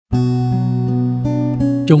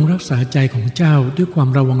จงรักษาใจของเจ้าด้วยความ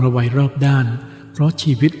ระวังระไวรอบด้านเพราะ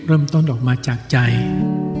ชีวิตเริ่มต้นออกมาจากใจ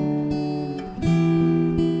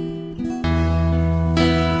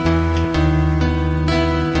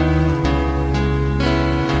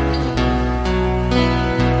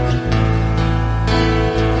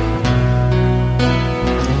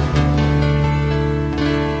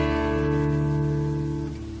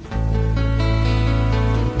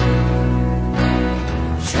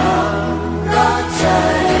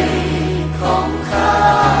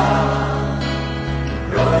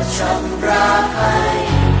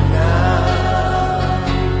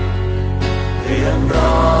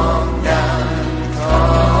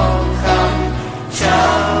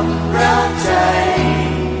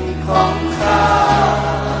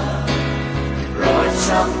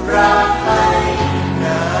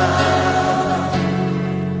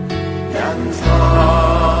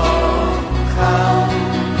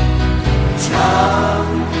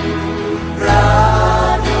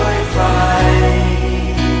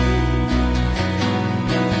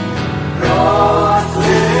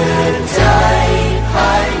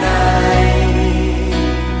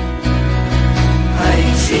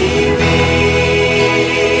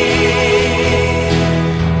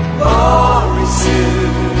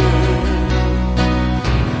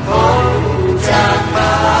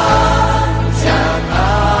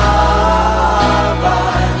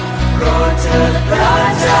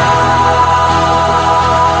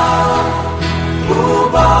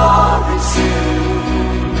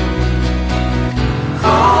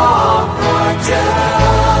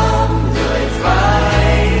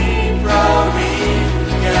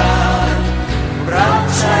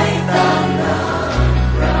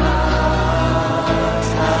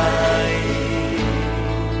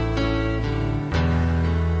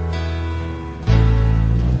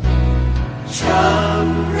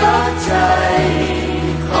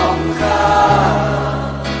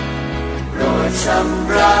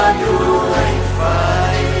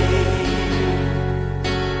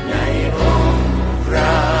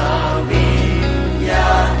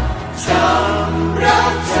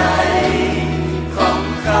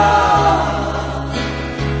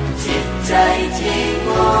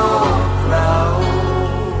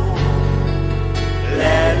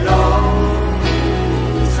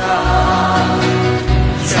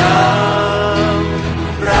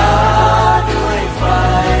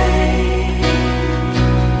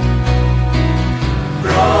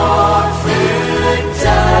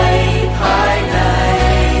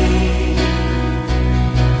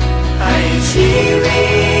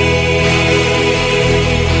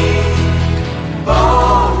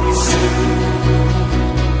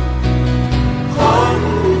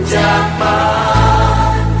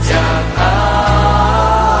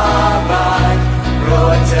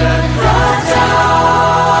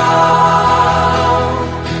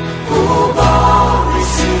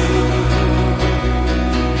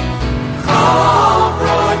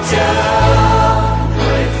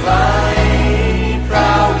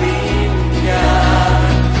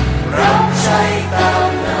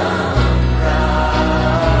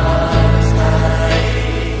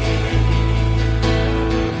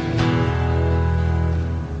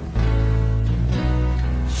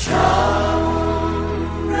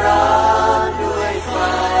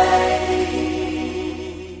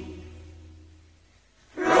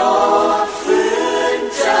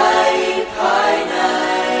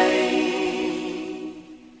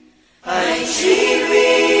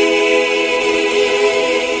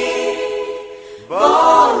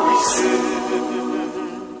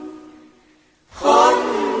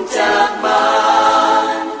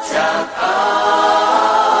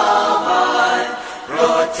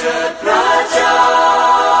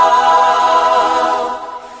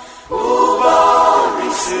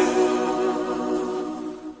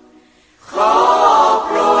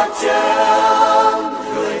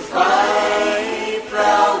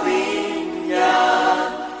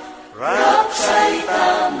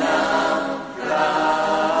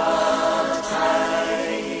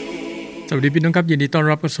สวัสดีพี่น้องครับยินดีต้อน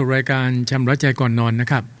รับเข้าสู่รายการชำระใจก่อนนอนนะ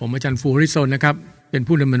ครับผมอาจารย์ฟูริโซนนะครับเป็น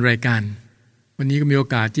ผู้ดำเนินรายการวันนี้ก็มีโอ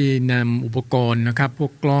กาสที่นำอุปกรณ์นะครับพว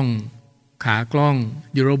กกล้องขากล้อง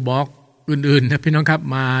ยูโรบ็อกอื่นๆนะพี่น้องครับ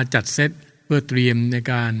มาจัดเซตเพื่อเตรียมใน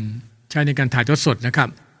การใช้ในการถ่ายทอดสดนะครับ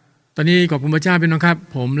ตอนนี้ขอบคุณพระเจ้าพี่น้องครับ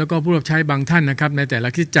ผมแล้วก็ผู้รับใช้บางท่านนะครับในแต่ละ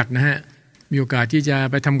คริสตจักรนะฮะมีโอกาสที่จะ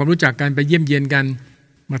ไปทำความรู้จักกันไปเยี่ยมเยียนกัน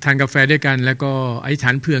มาทานกาแฟด้วยกันแล้วก็อธิษฐ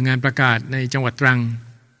านเผื่องานประกาศในจังหวัดตรัง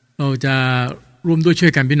เราจะร่วมด้วยช่ว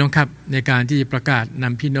ยกันพี่น้องครับในการที่จะประกาศน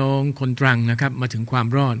ำพี่น้องคนตรังนะครับมาถึงความ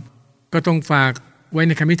รอดก็ต้องฝากไว้ใ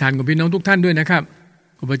นคำอธิษฐานของพี่น้องทุกท่านด้วยนะครับ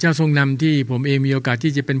ขอพระเจ้าทรงนำที่ผมเองมีโอกาส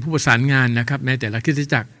ที่จะเป็นผู้ประสานงานนะครับในแต่ละคริสต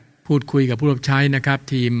จักรพูดคุยกับผู้รับใช้นะครับ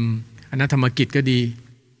ทีมอนัตธรรมกิจก็ดี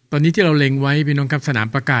ตอนนี้ที่เราเล็งไว้พี่น้องครับสนาม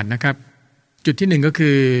ประกาศนะครับจุดที่1ก็คื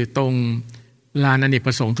อตรงลานอเนกป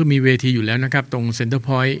ระสงค์ที่มีเวทีอยู่แล้วนะครับตรงเซ็นเตอร์พ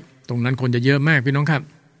อยต์ตรงนั้นคนจะเยอะมากพี่น้องครับ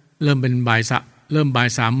เริ่มบ่าย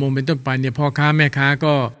 3 โมงเป็นต้นไปเนี่ยพ่อค้าแม่ค้า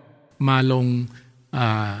ก็มาลง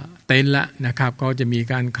เต็นท์ละนะครับก็จะมี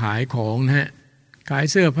การขายของนะฮะขาย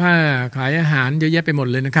เสื้อผ้าขายอาหารเยอะแยะไปหมด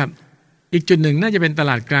เลยนะครับอีกจุดหนึ่งน่าจะเป็นต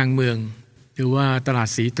ลาดกลางเมืองหรือว่าตลาด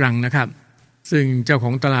สีตรังนะครับซึ่งเจ้าข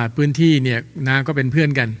องตลาดพื้นที่เนี่ยนะก็เป็นเพื่อน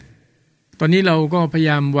กันตอนนี้เราก็พยา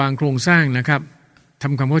ยามวางโครงสร้างนะครับท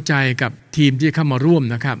ำความเข้าใจกับทีมที่เข้ามาร่วม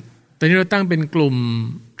นะครับตอนนี้เราตั้งเป็นกลุ่ม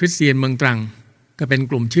คริสเตียนเมืองตรังก็เป็น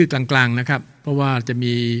กลุ่มชื่อกลางๆนะครับเพราะว่าจะ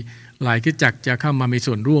มีหลายคริสตจักรจะเข้ามามี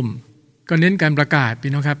ส่วนร่วมก็เน้นการประกาศ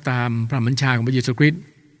พี่น้องครับตามพระบัญชาของพระเยซูคริสต์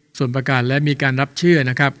ส่วนประกาศและมีการรับเชื่อ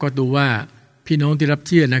นะครับก็ดูว่าพี่น้องที่รับเ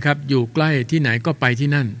ชื่อนะครับอยู่ใกล้ที่ไหนก็ไปที่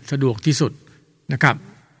นั่นสะดวกที่สุดนะครับ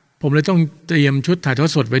ผมเลยต้องเตรียมชุดถ่ายทอด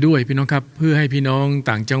สดไว้ด้วยพี่น้องครับเพื่อให้พี่น้อง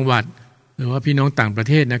ต่างจังหวัดหรือว่าพี่น้องต่างประ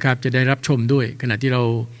เทศนะครับจะได้รับชมด้วยขณะที่เรา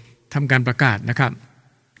ทำการประกาศนะครับ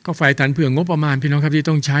ก็ฝ่ายฐานเผื่องบประมาณพี่น้องครับที่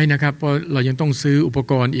ต้องใช้นะครับเพราะเรายังต้องซื้ออุป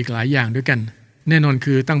กรณ์อีกหลายอย่างด้วยกันแน่นอน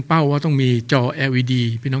คือตั้งเป้าว่าต้องมีจอ LED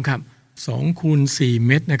พี่น้องครับ2x4 เ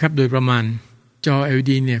มตรนะครับโดยประมาณจอ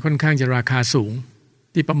LED เนี่ยค่อนข้างจะราคาสูง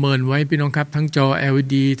ที่ประเมินไว้พี่น้องครับทั้งจอ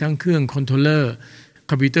LED ทั้งเครื่องคอนโทรลเลอร์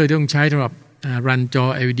คอมพิวเตอร์ที่ต้องใช้สำหรับรันจอ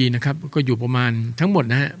LED นะครับก็อยู่ประมาณทั้งหมด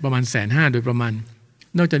นะฮะประมาณ 150,000 โดยประมาณ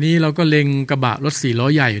นอกจากนี้เราก็เล็งกระบะรถ4ล้อ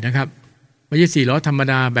ใหญ่นะครับไม่ใช่4ล้อธรรม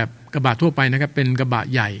ดาแบบกระบะทั่วไปนะครับเป็นกระบะ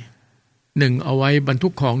ใหญ่1เอาไว้บรรทุ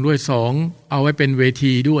กของด้วย2เอาไว้เป็นเว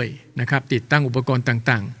ทีด้วยนะครับติดตั้งอุปกรณ์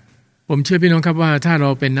ต่างๆผมเชื่อพี่น้องครับว่าถ้าเรา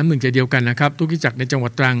เป็นน้ำหนึ่งใจเดียวกันนะครับทุกคริสตจักรในจังหวั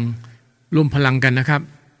ดตรังร่วมพลังกันนะครับ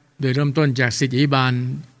โดยเริ่มต้นจากศิษยาบาล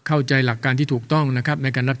เข้าใจหลักการที่ถูกต้องนะครับใน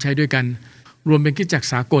การรับใช้ด้วยกันรวมเป็นคริสตจักร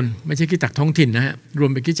สากลไม่ใช่คริสตจักรท้องถิ่นนะฮะรว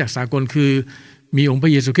มเป็นคริสตจักรสากลคือมีองค์พร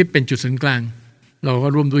ะเยซูคริสต์เป็นจุดศูนย์กลางเราก็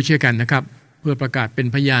ร่วมด้วยช่วยกันนะครับเพื่อประกาศเป็น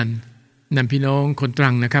พยานนำพี่น้องคนตรั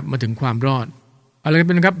งนะครับมาถึงความรอดเอาละครับ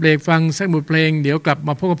นะครับเบรกฟังสักบทเพลงเดี๋ยวกลับม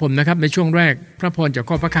าพบกับผมนะครับในช่วงแรกพระพรจาก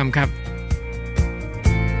ข้อพระคำครับ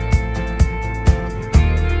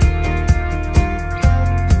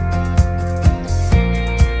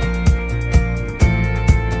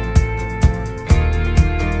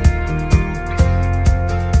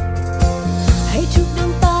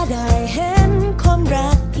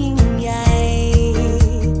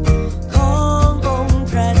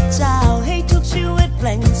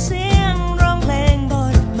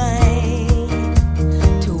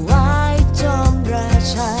ถวายจอมรา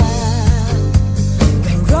ชา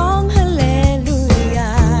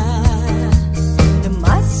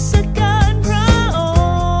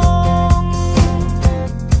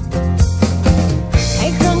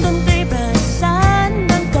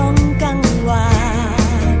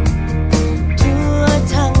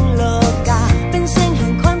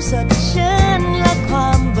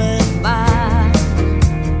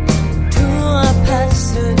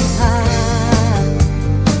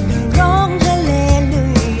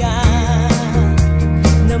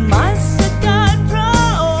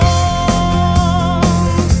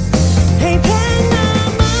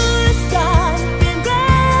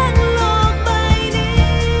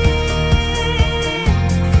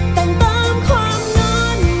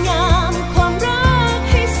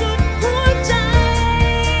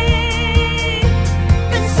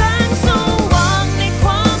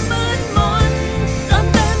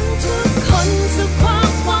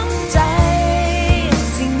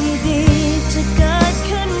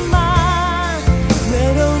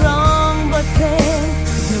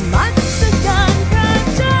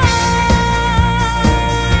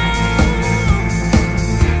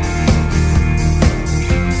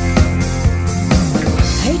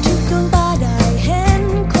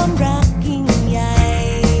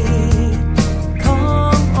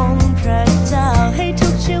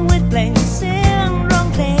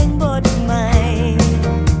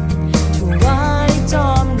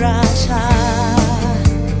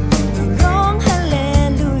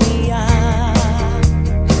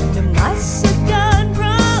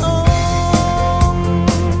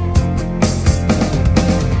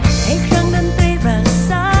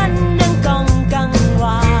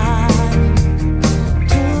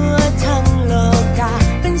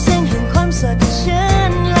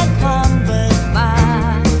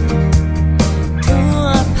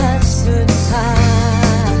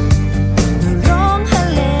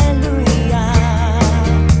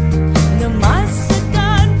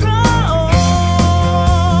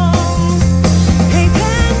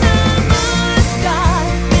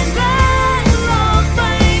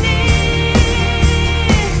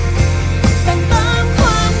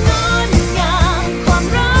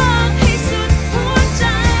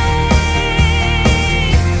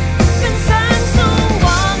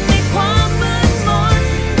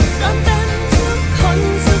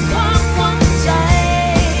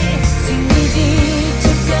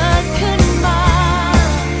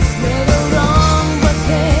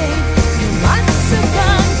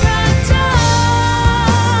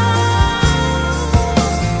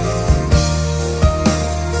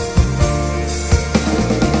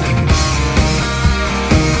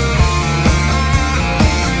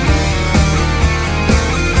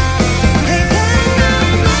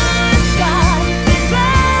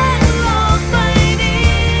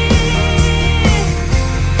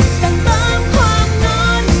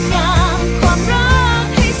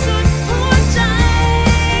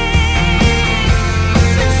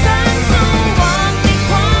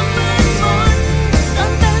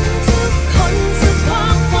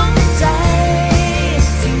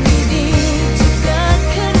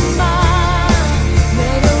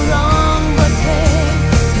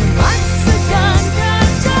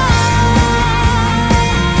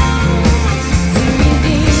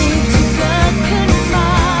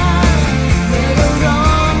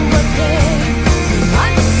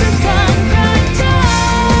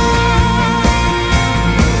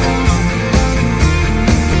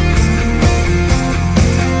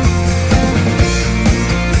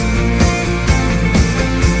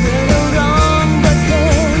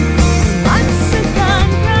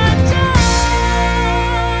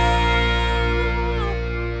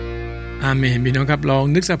พี่น้องครับล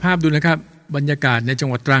องนึกสภาพดูนะครับบรรยากาศในจัง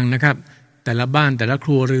หวัดตรังนะครับแต่ละบ้านแต่ละ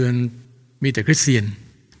ครัวเรือนมีแต่คริสเตีย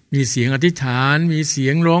นมีเสียงอธิษฐานมีเ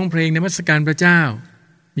สียงร้องเพลงนมัสการพระเจ้า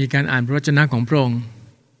มีการอ่านพระวจนะของพระองค์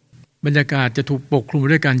บรรยากาศจะถูกปกคลุ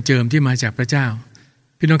มด้วยการเจิมที่มาจากพระเจ้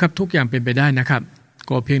าพี่น้องครับทุกอย่างเป็นไปได้นะครั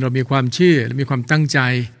บก็เพียงเรามีความเชื่อและมีความตั้งใ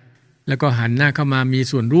จแล้วก็หันหน้าเข้ามามี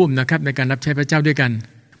ส่วนร่วมนะครับในการรับใช้พระเจ้าด้วยกั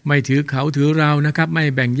นไม่ถือเขาถือเรานะครับ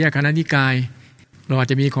ไม่แบ่งแยกคณะนิกายเราอาจ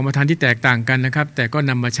จะมีของประทานที่แตกต่างกันนะครับ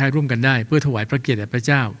แต่ก็นำมาใช้ร่วมกันได้เพื่อถวายพระเกียรติแด่พระเ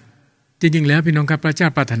จ้าจริงๆแล้วพี่น้องครับพระเจ้า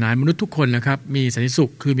ปรารถนามนุษย์ทุกคนนะครับมีสั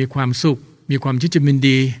นติสุขคือมีความสุขมีความชื่นชมยิ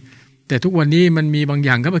นดีแต่ทุกวันนี้มันมีบางอ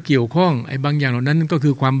ย่างเข้ามาเกี่ยวข้องไอ้บางอย่างเหล่านั้นก็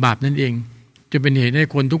คือความบาปนั่นเองจะเป็นเหตุให้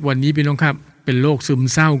คนทุกวันนี้พี่น้องครับเป็นโรคซึม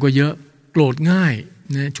เศร้าก็เยอะโกรธง่า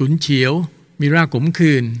ยนะฉุนเฉียวมีรากขม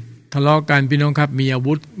ขื่นทะเลาะกันพี่น้องครับมีอา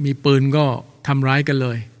วุธมีปืนก็ทำร้ายกันเ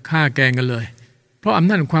ลยฆ่าแกล้งกันเลยเพราะอ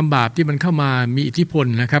ำนาจความบาปที่มันเข้ามามีอิทธิ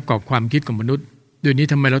พลนะครับกับความคิดของมนุษย์เดี๋ยวนี้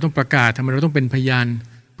ทำไมเราต้องประกาศทำไมเราต้องเป็นพยาน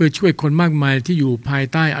เพื่อช่วยคนมากมายที่อยู่ภา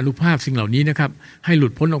ยใต้อานุภาพสิ่งเหล่านี้นะครับให้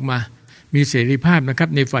หลุดพ้นออกมามีเสรีภาพนะครั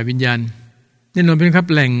บในฝ่ายวิญญาณแน่นอนเป็นครั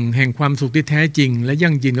บแหล่งแห่งความสุขที่แท้จริงและ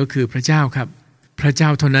ยั่งยืนก็คือพระเจ้าครับพระ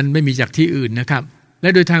เจ้าเท่านั้นไม่มีจากที่อื่นนะครับแ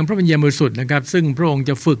ละโดยทางพระวิญญาณบริสุทธิ์นะครับซึ่งพระอ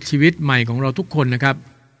งค์จะฝึกชีวิตใหม่ของเราทุกคนนะครับ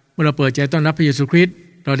เมื่อเราเปิดใจต้อนรับพระเยซูคริสต์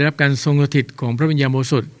เราได้รับการทรงสถิตของพระวิญญาณบริ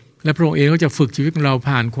สุทธิ์และพระองค์เองก็จะฝึกชีวิตของเร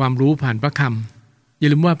าผ่านความรู้ผ่านพระคำอย่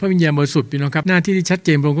าลืมว่าพระวิญญาณบริสุทธิ์พี่น้องครับหน้าที่ที่ชัดเ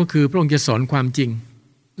จนพระองค์ก็คือพระองค์จะสอนความจริง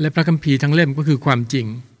และพระคัมภีร์ทั้งเล่มก็คือความ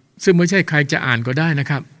จริงซึ่งไม่ใช่ใครจะอ่านก็ได้นะ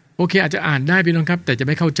ครับโอเคอาจจะอ่านได้พี่น้องครับแต่จะ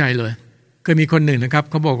ไม่เข้าใจเลยเคยมีคนหนึ่งนะครับ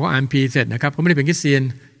เขาบอกเขาอ่านพีเสร็จนะครับเขาไม่ได้เป็นคริสเตี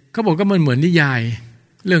ยนเขาบอกก็มันเหมือนนิยาย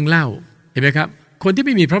เรื่องเล่าเห็นไหมครับคนที่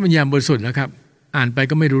ไม่มีพระวิญญาณบริสุทธิ์นะครับอ่านไ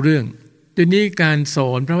ปก็ไม่รู้เรื่องเดี๋ยวนี้การส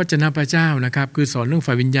อนพระวจนะพระเจ้านะครับคือสอนเรื่อง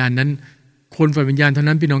ฝ่ายวิญญาณนั้นคนฝ่ายวิญญาณเท่า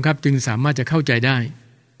นั้นพี่น้องครับจึงสามารถจะเข้าใจ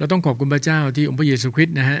ได้เราต้องขอบคุณพระเจ้าที่องค์พระเยซูคริ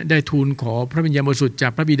สต์นะฮะได้ทูลขอพระวิญญาณบริสุทธิ์จ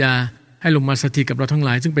ากพระบิดาให้ลงมาสถิตกับเราทั้งหล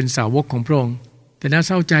ายซึ่งเป็นสาวกของพระองค์แต่น่า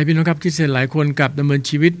เศร้าใจพี่น้องครับคริสเตียนหลายคนกลับดำเนิ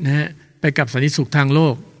นชีวิตนะฮะไปกับสันติสุขทางโล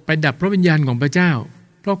กไปดับพระวิญญาณของพระเจ้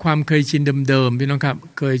าเพราะความเคยชินเดิมๆพี่น้องครับ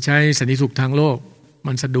เคยใช้สันติสุขทางโลก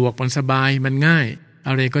มันสะดวกมันสบายมันง่าย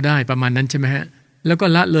อะไรก็ได้ประมาณนั้นใช่ไหมฮะแล้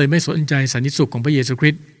วก็ละเลยไม่สนใจสันติสุขของพระเยซูค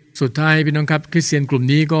ริสต์สุดท้ายพี่น้องครับคริสเตียนกลุ่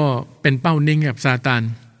มนี้ก็เป็นเป้านิ่งกับซาต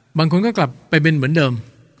านบางคนก็กลับไปเป็นเหมือนเดิ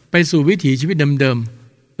มไปสู่วิถีชีวิตเดิ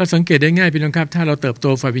มๆเราสังเกตได้ง่ายพี่น้องครับถ้าเราเติบโ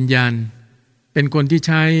ตฝ่ายวิญญาณเป็นคนที่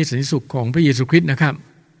ใช้สันติสุขของพระเยซูคริสต์นะครั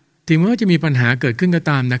บถึงแม้ว่าจะมีปัญหาเกิดขึ้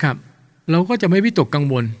นก็ตามนะครับเราก็จะไม่วิตกกั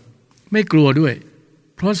งวลไม่กลัวด้วย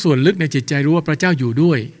เพราะส่วนลึกในจิตใจรู้ว่าพระเจ้าอยู่ด้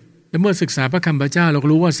วยและเมื่อศึกษาพระคำพระเจ้าเราก็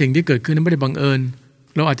รู้ว่าสิ่งที่เกิดขึ้นนั้นไม่ได้บังเอิญ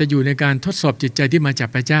เราอาจจะอยู่ในการทดสอบจิตใจที่มาจา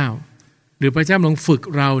กพระเจ้าหรือพระเจ้าลงฝึก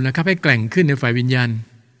เรานะครับให้แกร่งขึ้นในฝ่ายวิญญา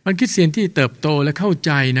ณมันคริสเตียนที่เติบโตและเข้าใ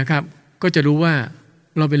จนะครับก็จะรู้ว่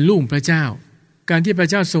าเราเป็นลูกพระเจ้าการที่พร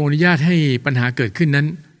ะเจ้าทรงอนุญาตให้ปัญหาเกิดขึ้น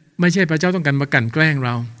นั้นไม่ใช่พระเจ้าต้องการมากลั่นแกล้งเร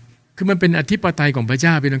าคือมันเป็นอธิปไตยของพระ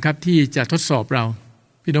เจ้าพี่น้องครับที่จะทดสอบเรา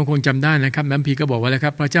พี่น้องคงจำได้นะครับน้ำพีก็บอกว่าแล้วค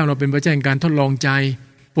รับพระเจ้าเราเป็นพระเจ้าแห่งการทดลองใจ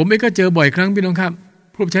ผมเองก็เจอบ่อยครั้งพี่น้องครับ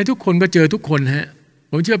ผู้ใช้ทุกคนก็เจอทุกคนฮ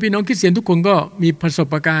ะผมเชื่อพี่น้องคริสเตียนทุกคนก็มีประ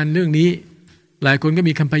สบการณ์เรื่องนี้หลายคนก็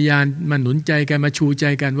มีคำพยานมาหนุนใจกันมาชูใ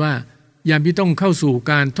จกันว่ายามที่ต้องเข้าสู่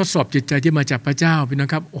การทดสอบจิตใจที่มาจากพระเจ้าพี่น้อ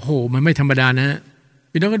งครับโอ้โหมันไม่ธรรมดานะฮะ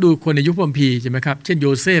พี่น้องก็ดูคนในยุคพระคัมภีร์ใช่ไหมครับเช่น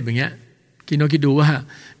โยเซฟอย่างเงี้ยพี่น้องคิดดูว่า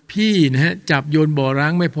พี่นะฮะจับโยนบ่อร้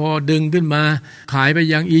างไม่พอดึงขึ้นมาขายไ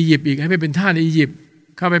ปยังอียิปต์อีกให้ไปเป็นทาสอียิ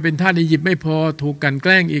ปต์เข้าไปเป็นทาสอียิปต์ไม่พอถูกกันแก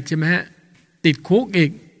ล้งอีกใช่ไหมฮะติดคุกอี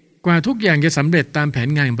กกว่าทุกอย่างจะสำเร็จตามแผ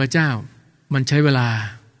นงานของพระเจ้ามันใช้เว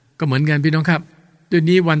ลาก็เหมือนกันพี่น้องครับเดี๋ยว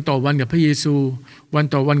นี้วันต่อวันกับพระเยซูวั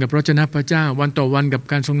นต่อวันกับพระวจนะพระเจ้าวันต่อวันกับ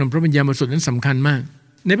การทรงนำพระวิญญาณบริสุทธิ์นั้นสำคัญมาก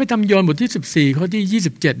ในพระธรรมยอห์นบทที่14ข้อที่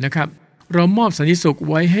27นะครับเรามอบสันติสุข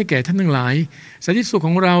ไว้ให้แก่ท่านทั้งหลายสันติสุ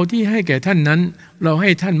ขของเราที่ให้แก่ท่านนั้นเราใ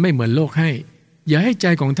ห้ท่านไม่เหมือนโลกให้อย่าให้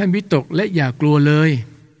ใจของท่านวิตกและอย่ากลัวเล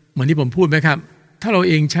ยเหมือนที่ผมพูดไหมครับถ้าเรา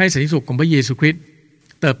เองใช้สันติสุขของพระเยซูคริสต์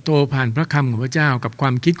เติบโตผ่านพระคำของพระเจ้ากับคว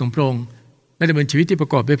ามคิดของพระองค์และดำเนินชีวิตที่ปร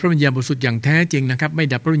ะกอบด้วยพระวิญญาณบริสุทธิ์อย่างแท้จริงนะครับ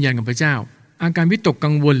ไม่ดับพระวิญญาณของพระเจ้าอาการวิตก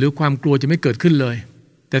กังวลหรือความกลัวจะไม่เกิดขึ้นเล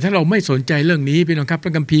ยแต่ถ้าเราไม่สนใจเรื่องนี้พี่น้องครับพ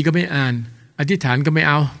ระคัมภีร์ก็ไม่อ่านอธิษฐานก็ไม่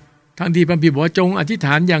เอาทั้งที่พระคัมภีร์บอกว่าจงอธิษ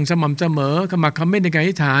ฐานอย่างสม่ำเสมอขมักเขม้นในการ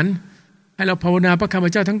อธิษฐานให้เราภาวนาพระคำพ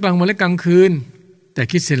ระเจ้าทั้งกลางวันและกลางคืนแต่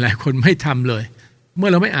คริสเตียนหลายคนไม่ทำเลยเมื่อ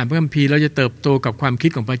เราไม่อ่านพระคัมภีร์เราจะเติบโตกับความคิ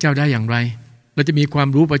ดของพระเจ้าได้อย่างไรเราจะมีความ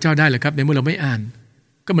รู้พระเจ้าได้หรือครับในเมื่อเราไม่อ่าน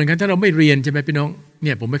ก็เหมือนกันถ้าเราไม่เรียนใช่ไหมพี่น้อง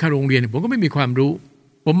เนี่ยผมไม่เข้าโรงเรียนผมก็ไม่มีความรู้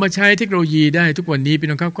ผมมาใช้เทคโนโลยีได้ทุกวันนี้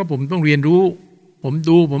พี่น้องครับก็ผมต้องเรียนรู้ผ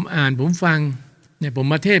มดูผมอ่านผมฟังเนี่ยผ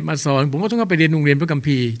มมาเทศมาสอนผมก็ต้องเข้าไปเรียนโรงเรียนพระคัม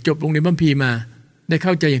ภีร์จบโรงเรียนพระคัมภีร์มาได้เข้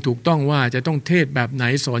าใจอย่างถูกต้องว่าจะต้องเทศแบบไห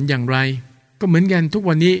นสอนอย่างไรก็เหมือนกันทุ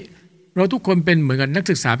กวันนี้ เราทุกคนเป็นเหมือนกับนัก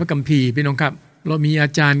ศึกษาพระคัมภีร์พี่น้องครับเรามีอา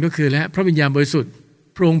จารย์ก็คือและพระวิญญาณบริสุทธิ์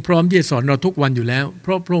พระองค์พร้อมที่จะสอนเราทุกวันอยู่แล้วเพ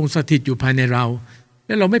ราะพระองค์สถิตอยู่ภายในเราแ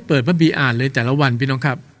ละเราไม่เปิดพระคัมภีร์อ่านเลยแต่ละวันพี่น้องค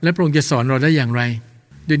รับและพระองค์จะสอนเราได้อย่างไร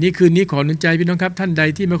เดี๋ยวนี้คืนนี้ขอหนุนใจพี่น้องครับท่านใด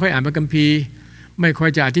ที่ไม่ค่อยอ่านพระคัมภีร์ไม่ค่อย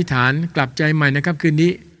จะอธิษฐานกลับใจใหม่นะครับคืน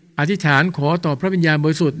นี้อธิษฐานขอต่อพระวิญญาณบ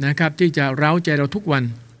ริสุทธิ์นะครับที่จะเร้าใจเราทุกวัน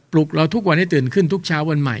ปลุกเราทุกวันให้ตื่นขึ้นทุกเช้า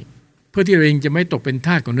วันใหม่เพื่อที่เราเองจะไม่ตกเป็นท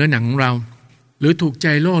าสของเนื้อหนังของเราหรือถูกใจ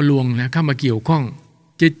ล่อลวงเข้ามาเกี่ยวข้อง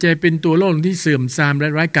จิตใจเป็นตัวล่อลวงที่เสื่อมทรามและ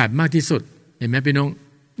ร้ายกาจมากที่สุดเห็นไหมพี่น้อง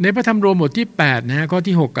ในพระธรรมโรมบทที่8ข้อ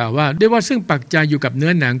ที่6กล่าวว่าด้วยว่าซึ่งปักใจอยู่กับเนื้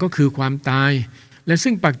อหนังก็คือความตายและ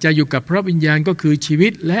ซึ่งปักใจอยู่กับพระวิญญาณก็คือชีวิ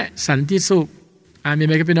ตและสันติสุขอาเมนไ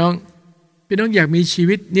หมครับพี่น้องอยากมีชี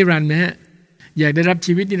วิตนิรันดร์ไหมฮะอยากได้รับ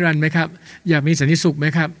ชีวิตนิรันดร์ไหมครับอยากมีสันติสุขไหม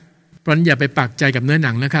ครับเพราะฉะนั้นอย่าไปปักใจกับเนื้อห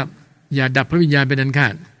นังนะครับอย่าดับพระวิญญาณเป็นอันขา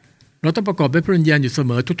ดเราต้องประกอบด้วยพระวิญญาณอยู่เส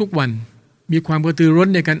มอทุกๆวันมีความกระตือร้น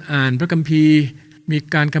ในการอ่านพระคัมภีร์มี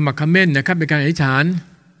การขมักเขม้นนะครับในการอธิษฐาน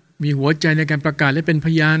มีหัวใจในการประกาศและเป็นพ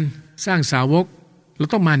ยานสร้างสาวกเรา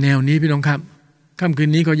ต้องมาแนวนี้พี่น้องครับค่ำคืน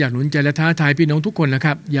นี้ก็อยากหนุนใจและท้าทายพี่น้องทุกคนนะค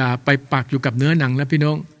รับอย่าไปปักอยู่กับเนื้อหนังแล้วพี่น้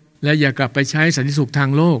องและอย่ากลับไปใช้สันติสุขทาง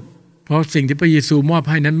โลกเพราะสิ่งที่พระเยซูมอบ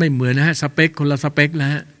ให้นั้นไม่เหมือนสเปคคนละสเปคแล้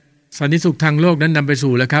วสันติสุขทางโลกนั้นนำไป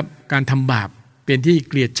สู่แล้วครับการทำบาปเป็นที่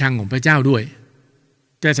เกลียดชังของพระเจ้าด้วย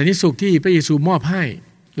แต่สันติสุขที่พระเยซูมอบให้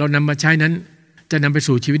เรานำมาใช้นั้นจะนำไป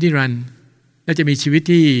สู่ชีวิตนิรันดร์และจะมีชีวิต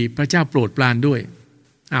ที่พระเจ้าโปรดปรานด้วย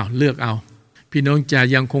เลือกเอาพี่น้องจะ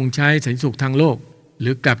ยังคงใช้สันติสุขทางโลกหรื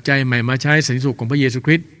อกลับใจใหม่มาใช้สันติสุขของพระเยซูค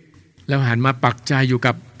ริสต์แล้วหันมาปักใจอยู่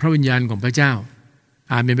กับพระวิญญาณของพระเจ้า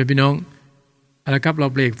อาเมนไปพี่น้องเอาละครับเรา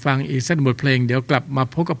เบรกฟังอีกสักบทเพลงเดี๋ยวกลับมา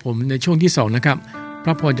พบกับผมในช่วงที่2นะครับพ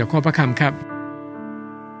ระพรจากข้อพระคำครับ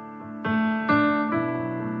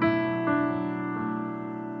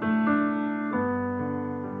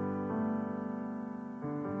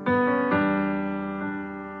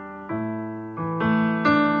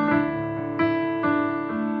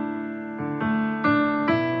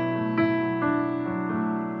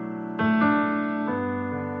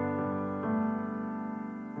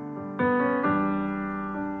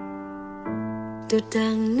ดุจดั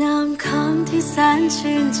งน้ำค้างที่แสน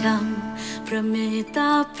ชื่นช่ำพระเมตต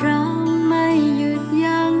าพระไม่หยุด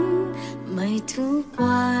ยั้งไม่ทุก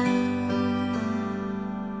วัน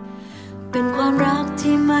เป็นความรัก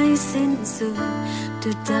ที่ไม่สิ้นสุด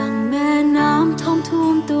ดุจดังแม่น้ำท่ว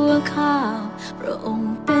มตัวข้าพระอง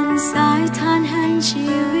ค์เป็นสายทานแห่งชี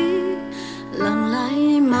วิตหลั่งไหล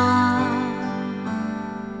มา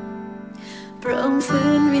พระองค์ฟื้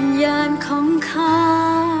นวิญญาณของข้า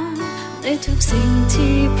ในทุกสิ่ง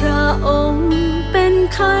ที่พระองค์เป็น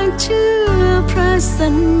ข้าเชื่อพระสั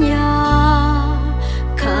ญญา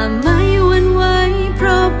ข้าไม่หวั่นไหวเพร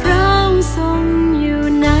าะพระองค์ทรงอยู่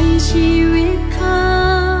ในชีวิตข้า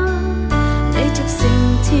ในทุกสิ่ง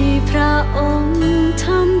ที่พระองค์ท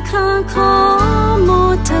ำข้าขอโม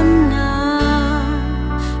ทนา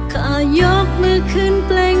ข้ายกมือขึ้นเ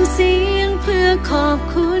ปล่งเสียงเพื่อขอบ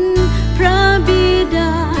คุณพระบิด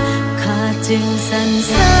าข้าจึงสรร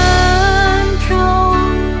เสริญพระอ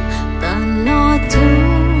งค์ตลอดทุก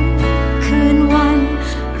คืนวัน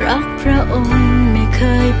รักพระองค์ไม่เค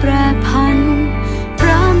ยแปรผันพร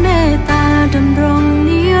ะเมตตาดำรง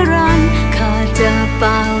นิรันดร์ข้าจะเ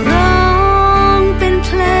ป่าร้องเป็นเพ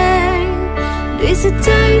ลงด้วยจิตใจ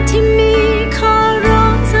ที่มีข้าร้อ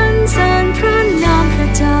งสรรเสริญพระนามพระ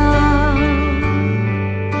เจ้า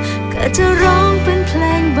ข้าจะร้องเป็นเพล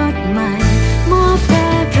งบทใหม่มอบแด่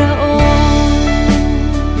พระองค์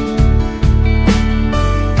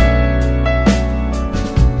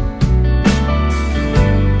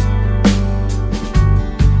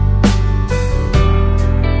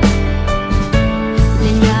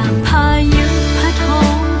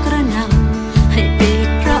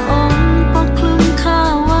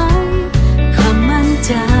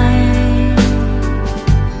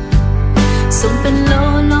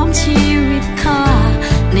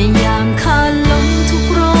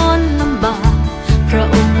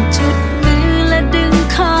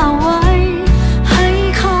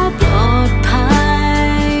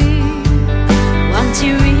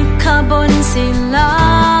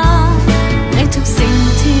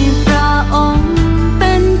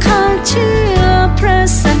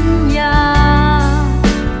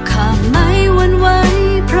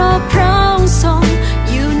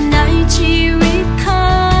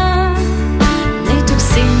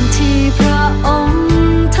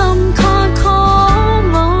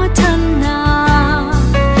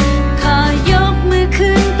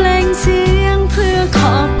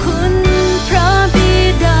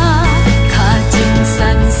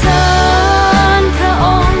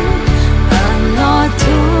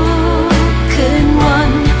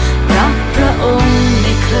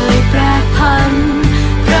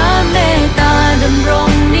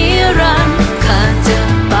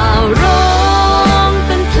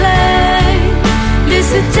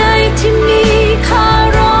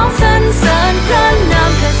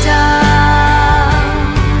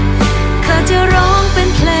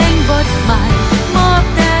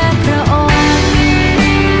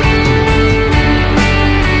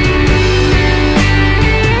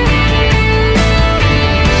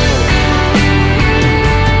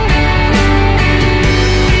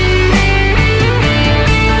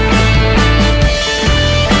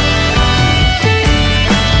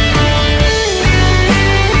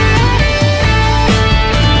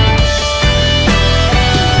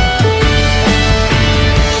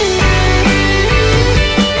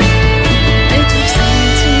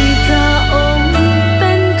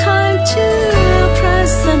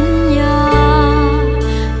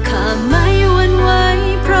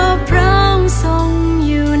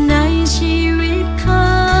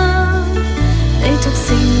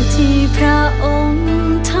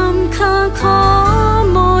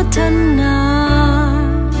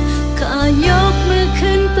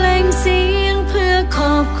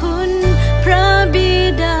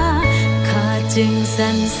สร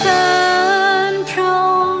รเสริญพระ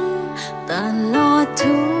องค์ตลอด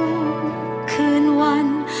ทุกคืนวัน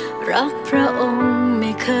รักพระองค์ไ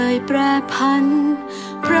ม่เคยแปรผัน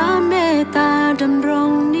พระเมตตาดำร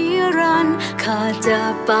งนิรันดร์ข้าจะ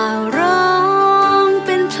เป่าร้องเ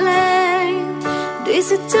ป็นเพลงด้วย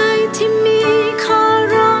สัจใจที่มีขอ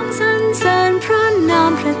ร้องสรรเสริญพระนา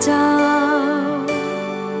มพระเจ้า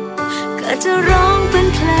ข้าจะร้องเป็น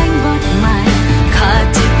เพลงบทใหม่ข้า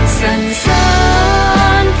จะสรรเสริ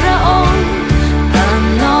ญพระองค์ต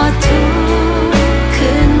ลอดทุก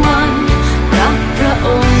คืนวันรักพระอ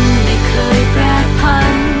งค์ไม่เคยแปรผั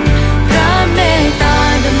นพระเมตตา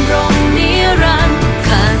ดำรงนิรันดร์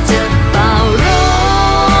ข้าจะเป่าร้อ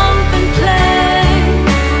งเป็นเพลง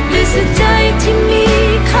ด้วยสัจใจที่มี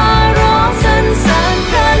ข้าร้องสรรเสริญ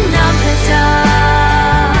พระนามพระเจ้า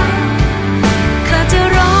ข้าจะ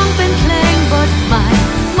ร้องเป็นเพลงบทใหม่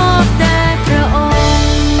มอบแด่พระองค์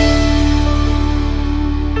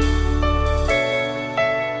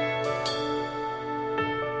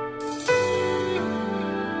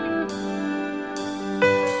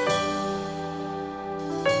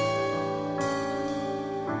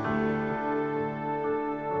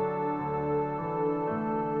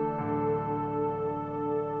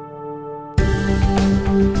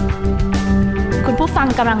คุณผู้ฟัง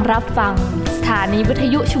กำลังรับฟังสถานีวิท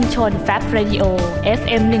ยุชุมชนแฟบเรดิโอ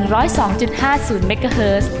FM 102.50 เมกะเฮิ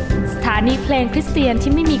รตซ์สถานีเพลงคริสเตียน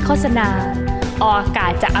ที่ไม่มีโฆษณาออกอากา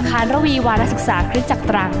ศจากอาคารระวีวารศึกษาคริสตจักร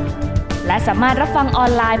ตรังและสามารถรับฟังออ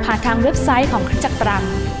นไลน์ผ่านทางเว็บไซต์ของคริสตจักรตรัง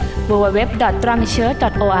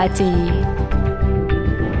www.trangchurch.org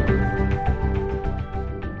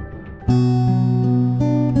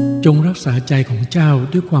จงรักษาใจของเจ้า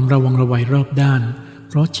ด้วยความระวังระไวรอบด้าน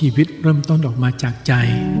เพราะชีวิตเริ่มต้นออกมาจากใจ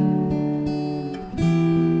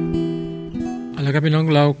เอาละครับพี่น้อง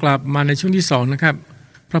เรากลับมาในช่วงที่2นะครับ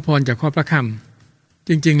พระพรจากข้อพระคำ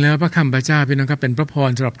จริงๆแล้วพระคำพระเจ้าพี่น้องครับเป็นพระพร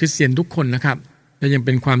สำหรับคริสเตียนทุกคนนะครับและยังเ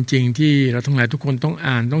ป็นความจริงที่เราทั้งหลายทุกคนต้อง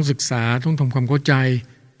อ่านต้องศึกษาต้องทำความเข้าใจ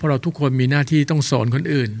เพราะเราทุกคนมีหน้าที่ต้องสอนคน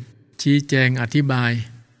อื่นชี้แจงอธิบาย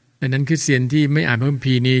ดังนั้นคริสเตียนที่ไม่อ่านพระคัม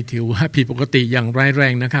ภีร์นี้ถือว่าผิดปกติอย่างร้ายแร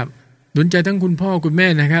งนะครับหนุนใจทั้งคุณพ่อคุณแม่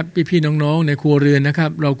นะครับพี่ๆน้องๆในครัวเรือนนะครั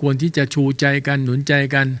บเราควรที่จะชูใจกันหนุนใจ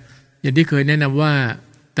กันอย่างที่เคยแนะนำว่า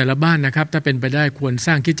แต่ละบ้านนะครับถ้าเป็นไปได้ควรส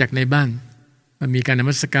ร้างคริสตจักรในบ้านมันมีการน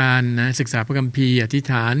มัสการนะศึกษาพระคัมภีร์อธิษ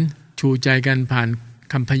ฐานชูใจกันผ่าน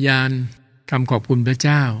คำพยานคำขอบคุณพระเ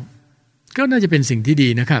จ้าก็น่าจะเป็นสิ่งที่ดี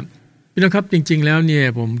นะครับพี่น้องครับจริงๆแล้วเนี่ย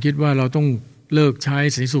ผมคิดว่าเราต้องเลิกใช้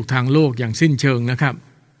สันติสุขทางโลกอย่างสิ้นเชิงนะครับ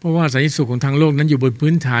เพราะว่าสันติสุขของทางโลกนั้นอยู่บน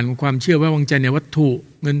พื้นฐานของความเชื่อไว้วางใจในวัตถุ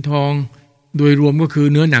เงินทองโดยรวมก็คือ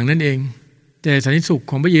เนื้อหนังนั่นเองแต่สันติสุข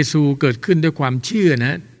ของพระเยซูเกิดขึ้นด้วยความเชื่อน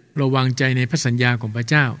ะเราวางใจในพระสัญญาของพระ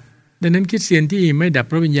เจ้าดังนั้นคริสเตียนที่ไม่ดับ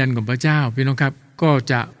พระวิญญาณของพระเจ้าพี่น้องครับก็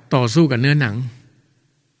จะต่อสู้กับเนื้อหนัง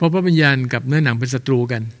เพราะพระวิญญาณกับเนื้อหนังเป็นศัตรู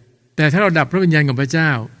กันแต่ถ้าเราดับพระวิญญาณของพระเจ้า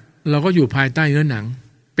เราก็อยู่ภายใต้เนื้อหนัง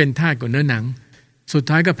เป็นทาสของเนื้อหนังสุด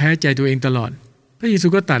ท้ายก็แพ้ใจตัวเองตลอดพระเยซู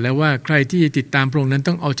ก็ตรัสแล้วว่าใครที่ติดตามพระองค์นั้น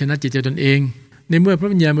ต้องเอาชนะจิตใจตนเองในเมื่อพระ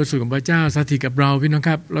วิญญาณบริสุทธิ์ของพระเจ้าสถิตกับเราพี่น้องค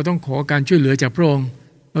รับเราต้องขอการช่วยเหลือจากพระองค์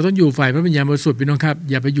เราต้องอยู่ฝ่ายพระวิญญาณบริสุทธิ์พี่น้องครับ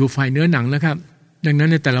อย่าไปอยู่ฝ่ายเนื้อหนังนะครับดังนั้น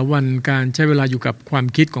ในแต่ละวันการใช้เวลาอยู่กับความ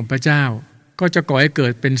คิดของพระเจ้าก็จะก่อให้เกิ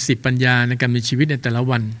ดเป็น10ปัญญาในการมีชีวิตในแต่ละ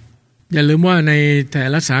วันอย่าลืมว่าในแต่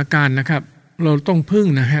ละสถานการณ์นะครับเราต้องพึ่ง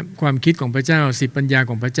นะครับความคิดของพระเจ้า10ปัญญา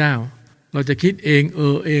ของพระเจ้าเราจะคิดเอง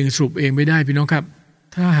เองสรุปเองไม่ได้พี่น้องครับ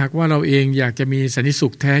ถ้าหากว่าเราเองอยากจะมีสันติสุ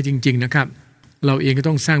ขแท้จริงๆนะครับเราเองก็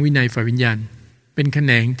ต้องสร้างวินัยฝ่ายวิญญาณเป็นแข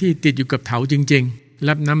นงที่ติดอยู่กับเถาจริงๆ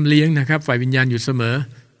รับน้ำเลี้ยงนะครับฝ่ายวิญญาณอยู่เสมอ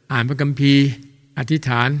อ่านพระคัมภีร์อธิษฐ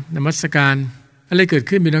านนมัสการอะไรเกิด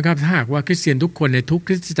ขึ้นพี่น้องครับถ้าหากว่าคริสเตียนทุกคนในทุกค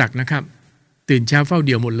ริสตจักรนะครับตื่นเช้าเฝ้าเ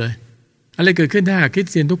ดี่ยวหมดเลยอะไรเกิดขึ้นถ้าหากคริส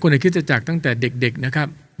เตียนทุกคนในคริสตจักรตั้งแต่เด็กๆนะครับ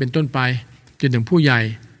เป็นต้นไปจนถึงผู้ใหญ่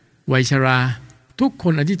วัยชราทุกค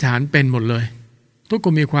นอธิษฐานเป็นหมดเลยทุกค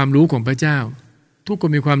นมีความรู้ของพระเจ้าทุกคน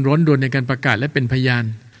มีความร้อนรนในการประกาศและเป็นพยาน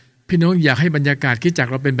พี่น้องอยากให้บรรยากาศคริสตจักร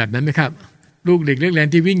เราเป็นแบบนั้นไหมครับลูกเด็กเล็กแรง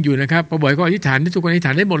ที่วิ่งอยู่นะครับพอบ่อยก็อธิษฐานที่ทุกคนอธิษฐ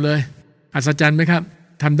านได้หมดเลยอัศจรรย์ไหมครับ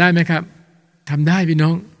ทำได้ไหมครับทำได้พี่น้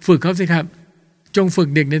องฝึกเขาสิครับจงฝึก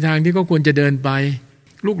เด็กในทางที่เขาควรจะเดินไป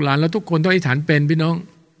ลูกหลานเราทุกคนต้องอธิษฐานเป็นพี่น้อง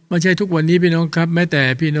ไม่ใช่ทุกวันนี้พี่น้องครับแม้แต่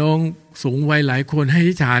พี่น้องสูงวัยหลายคนให้อ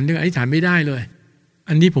ธิษฐานยังอธิษฐานไม่ได้เลย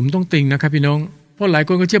อันนี้ผมต้องติงนะครับพี่น้องเพราะหลายค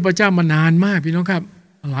นก็เชื่อพระเจ้ามานานมากพี่น้องครับ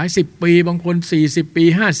หลาย10ปีบางคน40ปี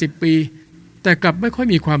50ปีแต่กลับไม่ค่อย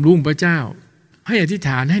มีความรู้ของพระเจ้าให้อธิษฐ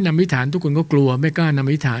านให้นำอธิษฐานทุกคนก็กลัวไม่กล้านำ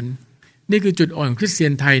อธิษฐานนี่คือจุดอ่อนของคริสเตีย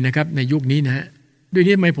นไทยนะครับในยุคนี้นะฮะด้วย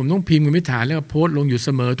นี้ทำไมผมต้องพิมพ์อธิษฐานแล้วก็โพสต์ลงอยู่เส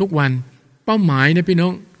มอทุกวันเป้าหมายนะพี่น้อ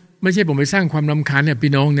งไม่ใช่ผมไปสร้างความรำคาญเนี่ย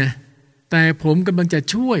พี่น้องนะแต่ผมกำลังจะ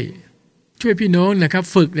ช่วยพี่น้องนะครับ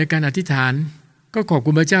ฝึกในการอธิษฐาน ก็ขอบคุ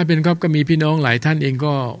ณพระเจ้าเป็นครับก็มีพี่น้องหลายท่านเอง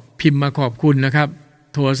ก็พิมพ์มาขอบคุณนะครับ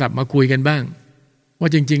โทรศัพท์มาคุยกันบ้างว่า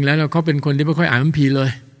จริงๆแล้วเขาเป็นคนที่ไม่ค่อยอ่านพระคัมภีร์เลย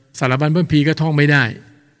สารบัญพระคัมภีร์ก็ท่องไม่ได้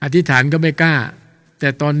อธิษฐานก็ไม่กล้าแต่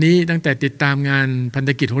ตอนนี้ตั้งแต่ติดตามงานพันธ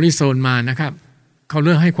กิจโฮลิโซนมานะครับเขาเ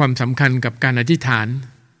ริ่มให้ความสำคัญกับการอธิษฐาน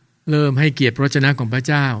เริ่มให้เกียรติพระวจนะของพระ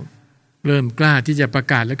เจ้าเริ่มกล้าที่จะประ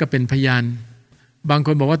กาศแล้วก็เป็นพยานบางค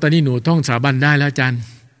นบอกว่าตอนนี้หนูท่องสาบัญได้แล้วอาจารย์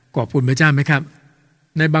ขอบคุณพระเจ้าไหมครับ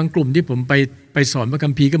ในบางกลุ่มที่ผมไปสอนพระคั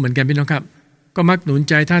มภีร์ก็เหมือนกันพี่น้องครับก็มักหนุน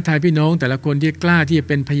ใจท้าทายพี่น้องแต่ละคนที่กล้าที่จะ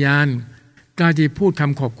เป็นพยานกล้าที่พูดค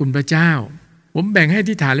ำขอบคุณพระเจ้าผมแบ่งให้อ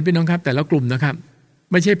ธิษฐานเลยพี่น้องครับแต่ละกลุ่มนะครับ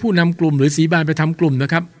ไม่ใช่ผู้นำกลุ่มหรือสีบานไปทำกลุ่มน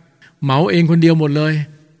ะครับเหมาเองคนเดียวหมดเลย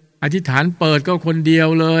อธิษฐานเปิดก็คนเดียว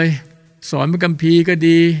เลยสอนพระคัมภีร์ก็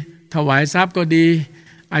ดีถวายทรัพย์ก็ดี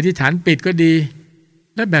อธิษฐานปิดก็ดี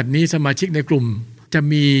และแบบนี้สมาชิกในกลุ่มจะ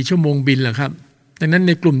มีชั่วโมงบินเหรอครับดังนั้นใ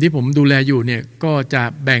นกลุ่มที่ผมดูแลอยู่เนี่ยก็จะ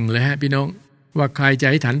แบ่งเลยฮะพี่น้องว่าใครจะ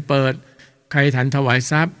อธิษฐานเปิดใครอธิษฐานถวาย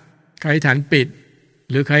ทรัพย์ใครอธิษฐานปิด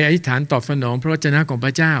หรือใครอธิษฐานตอบสนองพระวจนะของพร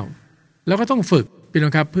ะเจ้าแล้วก็ต้องฝึกพี่น้อ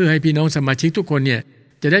งครับเพื่อให้พี่น้องสมาชิกทุกคนเนี่ย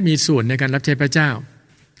จะได้มีส่วนในการรับใช้พระเจ้า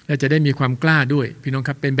และจะได้มีความกล้าด้วยพี่น้องค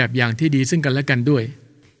รับเป็นแบบอย่างที่ดีซึ่งกันและกันด้วย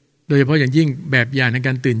โดยเฉพาะอย่างยิ่งแบบอย่างในก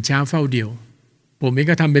ารตื่นเช้าเฝ้าเดี่ยวผมเอง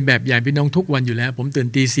ก็ทำเป็นแบบอย่างพี่น้องทุกวันอยู่แล้วผมตื่น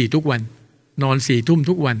ตี 4ทุกวันนอน 4 ทุ่ม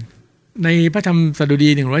ทุกวันในพระธรรมสดุดี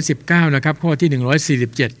119นะครับข้อที่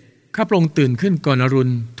147ข้าพระองค์ตื่นขึ้นก่อนอรุ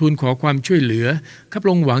ณทูลขอความช่วยเหลือข้าพระ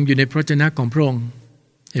องค์หวังอยู่ในพระวจนะของพระองค์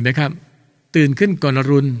เห็นไหมครับตื่นขึ้นก่อนอ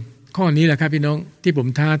รุณข้อนี้แหละครับพี่น้องที่ผม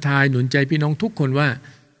ท้าทายหนุนใจพี่น้องทุกคนว่า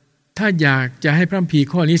ถ้าอยากจะให้พระคัมภีร์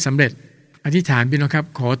ข้อนี้สำเร็จอธิษฐานพี่น้องครับ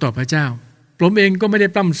ขอต่อพระเจ้าผมเองก็ไม่ได้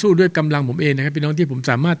ปล้ำสู้ด้วยกำลังผมเองนะครับพี่น้องที่ผม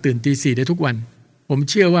สามารถตื่นตี 4ได้ทุกวันผม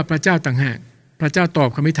เชื่อว่าพระเจ้าต่างหากพระเจ้าตอบ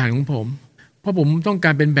คำอธิษฐานของผมเพราะผมต้องก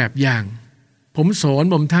ารเป็นแบบอย่างผมสอน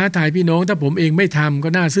ผมท้าทายพี่น้องถ้าผมเองไม่ทำก็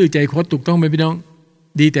น่าซื่อใจคดถูกต้องไหมพี่น้อง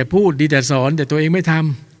ดีแต่พูดดีแต่สอนแต่ตัวเองไม่ท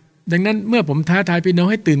ำดังนั้นเมื่อผมท้าทายพี่น้อง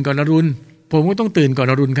ให้ตื่นก่อนอรุณผมก็ต้องตื่นก่อน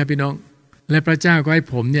อรุณครับพี่น้องและพระเจ้าก็ให้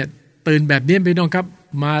ผมเนี่ยตื่นแบบนี้พี่น้องครับ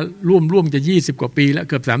มาร่วมจะ20กว่าปีแล้ว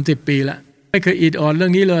เกือบ30ปีแล้วไม่เคยอิดออดเรื่อ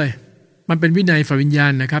งนี้เลยมันเป็นวินัยฝ่ายวิญญา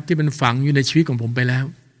ณนะครับที่มันฝังอยู่ในชีวิตของผมไปแล้ว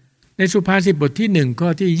ในสุภาษิตบทที่1ข้อ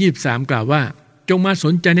ที่23กล่าวว่าจงมาส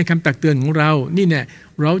นใจในคำตักเตือนของเรานี่แน่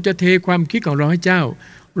เราจะเทความคิดของเราให้เจ้า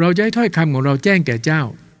เราจะให้ถ้อยคำของเราแจ้งแก่เจ้า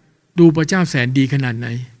ดูพระเจ้าแสนดีขนาดไหน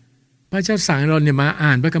พระเจ้าสั่งเราเนี่ยมาอ่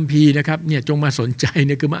านพระคัมภีร์นะครับเนี่ยจงมาสนใจเ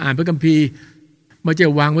นี่ยคือมาอ่านพระคัมภีร์ไม่ใช่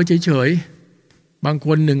วางไว้เฉยๆบางค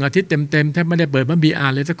น1อาทิตย์เต็มๆแทบไม่ได้เปิดพระคัมภีร์อ่า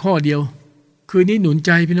นเลยสักข้อเดียวคืนนี้หนุนใ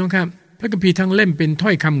จพี่น้องครับพระคัมภีร์ทั้งเล่มเป็นถ้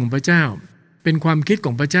อยคำของพระเจ้าเป็นความคิดข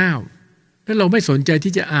องพระเจ้าถ้าเราไม่สนใจ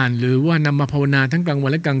ที่จะอ่านหรือว่านำมาภาวนาทั้งกลางวั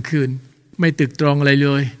นและกลางคืนไม่ตึกตรองอะไรเล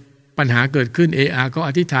ยปัญหาเกิดขึ้นก็อ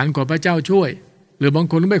ธิษฐานขอพระเจ้าช่วยหรือบาง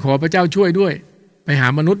คนก็ไม่ขอพระเจ้าช่วยด้วยไปหา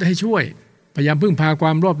มนุษย์ให้ช่วยพยายามพึ่งพาคว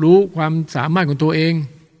ามรอบรู้ความสามารถของตัวเอง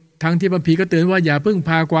ทั้งที่พระคัมภีร์ก็เตือนว่าอย่าพึ่งพ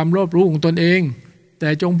าความรอบรู้ของตนเองแต่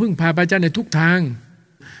จงพึ่งพาพระเจ้าในทุกทาง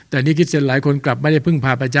แต่นี่คริสเตียนหลายคนกลับไม่ได้พึ่งพ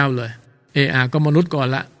าพระเจ้าเลยก็มนุษย์ก่อน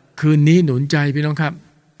ละคืนนี้หนุนใจพี่น้องครับ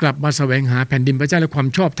กลับมาแสวงหาแผ่นดินพระเจ้าและความ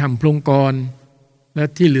ชอบธรรมพระองค์ก่อนและ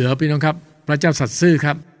ที่เหลือพี่น้องครับพระเจ้าสัตย์ซื่อค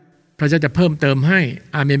รับพระเจ้าจะเพิ่มเติมให้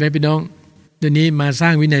อาเมนไหมพี่น้องเดี๋ยวนี้มาสร้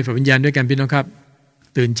างวินัยฝ่ายวิญญาณด้วยกันพี่น้องครับ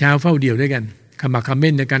ตื่นเช้าเฝ้าเดี่ยวด้วยกันขมักเข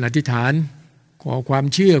ม้นในการอธิษฐานขอความ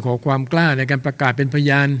เชื่อขอความกล้าในการประกาศเป็นพ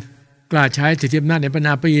ยานกล้าใช้สิทธิอำนาจในพระน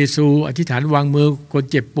ามพระเยซูอธิษฐานวางมือคน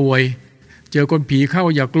เจ็บป่วยเจอคนผีเข้า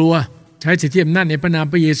อย่ากลัวใช้สิทธิอำนาจในพระนาม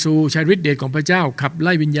พระเยซูใช้ฤทธิ์เดชของพระเจ้าขับไ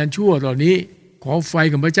ล่วิญญาณชั่วเหล่านี้ขอไฟ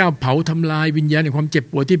ของพระเจ้าเผาทำลายวิญญาณในความเจ็บ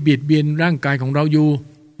ปวดที่เบียดเบียนร่างกายของเราอยู่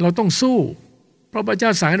เราต้องสู้เพราะพระเจ้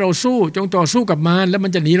าสั่งให้เราสู้จงต่อสู้กับมารแล้วมั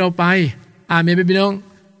นจะหนีเราไปอาเมนพี่น้อง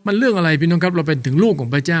มันเรื่องอะไรพี่น้องครับเราเป็นถึงลูกของ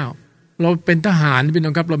พระเจ้าเราเป็นทหารพี่น้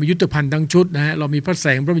องครับเรามียุทธภัณฑ์ทั้งชุดนะฮะเรามีพระแส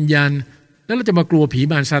งพระวิญญาณแล้วเราจะมากลัวผี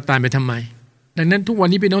มารซาตานไปทำไมดังนั้นทุกวัน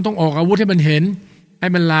นี้พี่น้องต้องออกอาวุธให้มันเห็นให้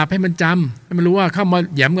มันลาบให้มันจำให้มันรู้ว่าเข้ามา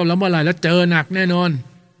แหย่มกับเราเมื่อไหร่แล้วเจอหนักแน่นอน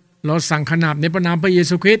เราสั่งขนาบในพระนามพระเย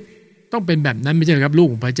ซูคริสต์ต้องเป็นแบบนั้นไม่ใช่ครับลูก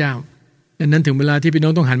ของพระเจ้าดังนั้นถึงเวลาที่พี่น้อ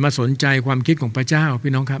งต้องหันมาสนใจความคิดของพระเจ้า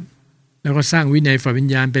พี่น้องครับแล้วก็สร้างวินัยฝ่ายวิญ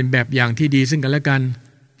ญาณเป็นแบบอย่างที่ดีซึ่งกันและกัน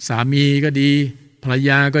สามีก็ดีภรร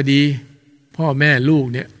ยาก็ดีพ่อแม่ลูก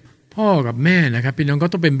เนี่ยพ่อกับแม่นะครับพี่น้องก็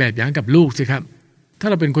ต้องเป็นแบบอย่างกับลูกสิครับถ้า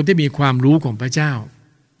เราเป็นคนที่มีความรู้ของพระเจ้า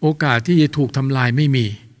โอกาสที่จะถูกทำลายไม่มี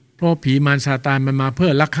เพราะผีมารซาตานมันมาเพื่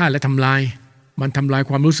อลักฆ่าและทำลายมันทำลาย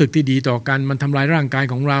ความรู้สึกที่ดีต่อกันมันทำลายร่างกาย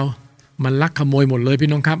ของเรามันลักขโมยหมดเลยพี่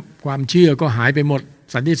น้องครับความเชื่อก็หายไปหมด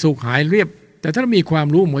สันติสุขหายเรียบแต่ถ้าเรามีความ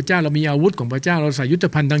รู้ของพระเจ้าเรามีอาวุธของพระเจ้าเราใส่ยุทธ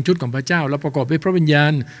ภัณฑ์ทั้งชุดของพระเจ้าเราประกอบด้วยพระวิญญา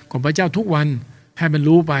ณของพระเจ้าทุกวันให้มัน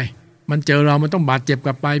รู้ไปมันเจอเรามันต้องบาดเจ็บก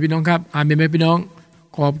ลับไปพี่น้องครับอาเมนไหมพี่น้อง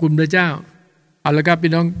ขอบคุณพระเจ้า เอาละครับ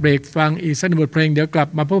พี่น้องเบรกฟังอีกสักบทเพลงเดี๋ยวกลับ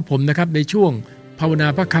มาพบผมนะครับในช่วงภาวนา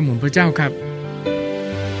พระคำของพระเจ้าครับ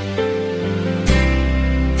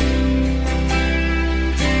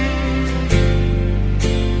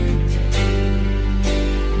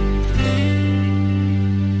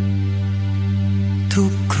ทุ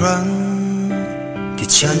กครั้งที่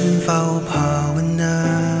ฉันเฝ้าภาวนา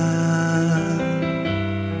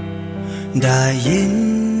ได้ยิน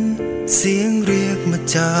เสียงเรียกมา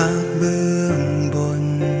จากเบื้องบน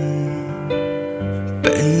เ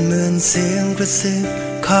ป็นเหมือนเสียงกระซิบ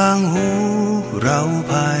ข้างหูเรา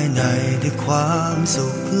ภายในด้วยความสุ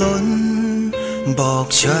ขล้นบอก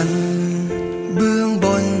ฉันเบื้องบ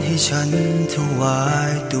นให้ฉันถวา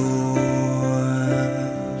ยตัว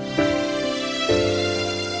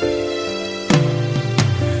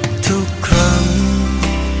ทุกครั้ง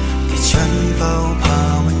ที่ฉันเฝ้าภา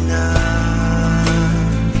วนา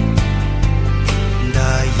ไ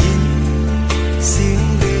ด้ยินเสียง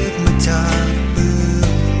เรียกมาจากเบื้อ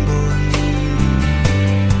งบน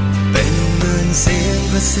เป็นเหมือนเสียง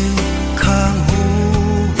กระซิบข้างหู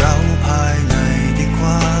เราภายในด้วยคว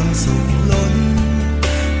ามสุขล้น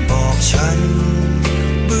บอกฉัน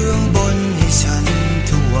เบื้องบนให้ฉัน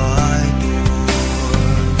ถวายตัว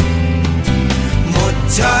หมด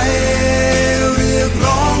ใจเรียก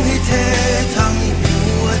ร้องให้เททั้งหั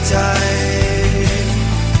วใจ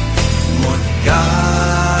หมดกา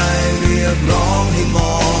ยเรียกร้องให้ม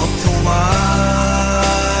อบถวา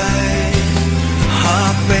ยหา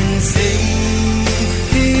กเป็นสิ่ง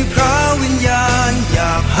ที่พระวิญญาณอย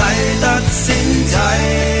ากให้ตัดสินใจ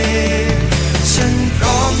ฉันพ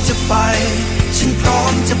ร้อมจะไปฉันพร้อ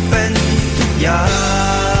มจะเป็นทุกอย่า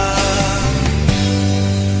ง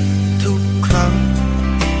ทุกครั้ง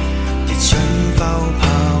ที่ฉันเฝ้าภ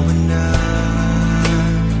าวนา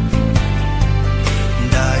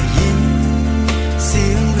ได้ยินเสี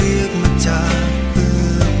ยงเรียกมาจากเบื้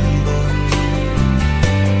องบน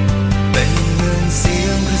เป็นเหมือนเสีย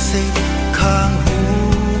งกระซิบข้างหู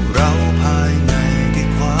เราภายในด้วย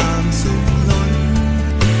ความสุขล้น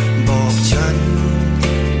บอกฉัน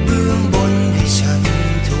เบื้องบนให้ฉัน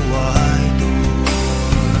ถวายตัว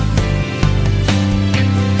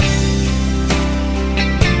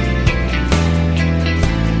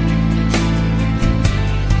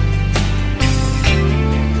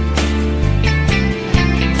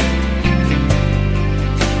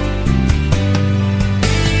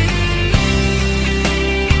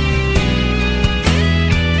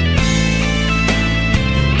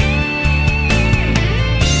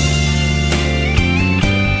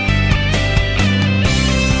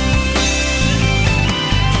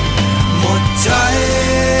หมดใจ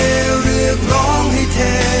เรียกร้องให้เท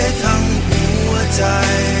ทั้งหัวใจ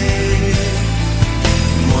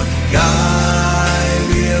หมดกาย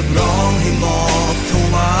เรียกร้องให้มอบถ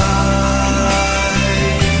วาย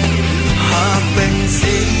หากเป็น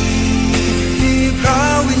สิ่งที่พระ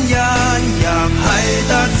วิญญาณอยากให้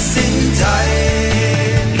ตัดสินใจ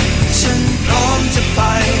ฉันพร้อมจะไป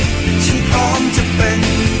ฉันพร้อมจะเป็น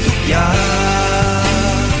ทุกอย่าง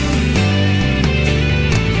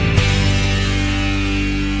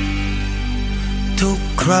ทุก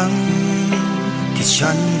ครั้งที่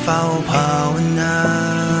ฉันเฝ้าภาวนา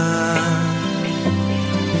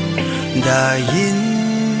ได้ยิน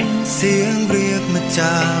เสียงเรียกมาจ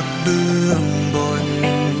ากเบื้องบน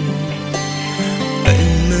เป็น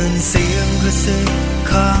เหมือนเสียงกระซิบ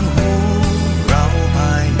ข้างหูเราภ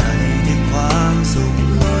ายในด้วยความสุข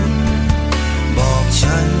ล้นบอก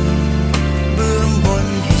ฉันเบื้องบน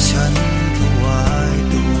ให้ฉันถวาย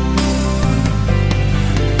ตัว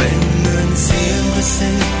เป็นเหมือนเสียงกระ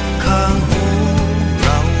ซิบข้างหูเร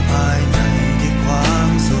าภายในด้วยควา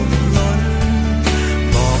มสุขล้น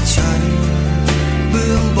บอกฉันเ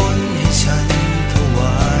บื้องบนให้ฉันถว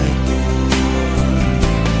ายตัว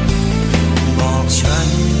บอกฉัน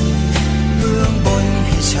เบื้องบนใ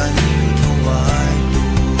ห้ฉันถวายตั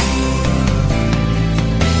ว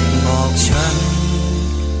บอกฉัน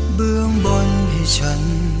เบื้องบนให้ฉัน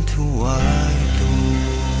ถวายตัว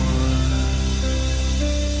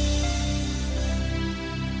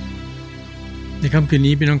ในค่ำคืน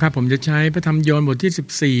นี้พี่น้องครับผมจะใช้พระธรรมยอห์นบท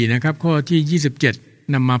ที่14นะครับข้อที่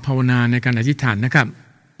27นำมาภาวนาในการอธิษฐานนะครับ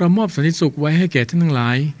เรามอบสันติสุขไว้ให้แก่ท่านทั้งหลา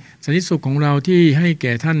ยสันติสุขของเราที่ให้แ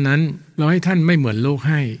ก่ท่านนั้นเราให้ท่านไม่เหมือนโลก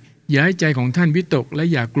ให้อย่าให้ใจของท่านวิตกและ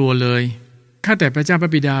อย่ากลัวเลยข้าแต่พระเจ้าพระ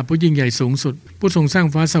บิดาผู้ยิ่งใหญ่สูงสุดผู้ทรงสร้าง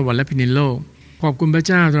ฟ้าสวรรค์และแผ่นดินโลกขอบคุณพระ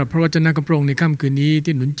เจ้าสำหรับพระวจนะของพระองค์ในค่ำคืนนี้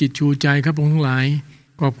ที่หนุนจิตชูใจข้าพระองค์ทั้งหลาย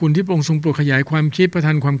ขอบคุณที่พระองค์ทรงโปรดขยายความคิดประท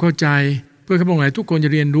านความเข้าใจเพื่อข้าพระองค์หลายทุกคนจะ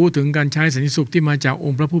เรียนรู้ถึงการใช้สันติสุขที่มาจากอ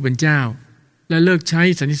งค์พระผู้เป็นเจ้าและเลิกใช้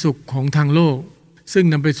สันติสุขของทางโลกซึ่ง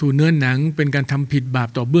นำไปสู่เนื้อหนังเป็นการทำผิดบาป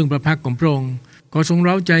ต่อเบื้องพระพักของพระองค์ ขอทรงเ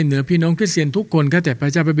ร้าใจเหนือพี่น้องคริสเตียนทุกคนข้าแต่พร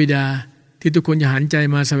ะเจ้าพระบิดาที่ทุกคนจะหันใจ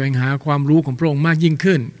มาแสวงหาความรู้ของพระองค์มากยิ่ง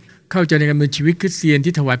ขึ้นเข้าใจในการดำเนินชีวิตคริสเตียน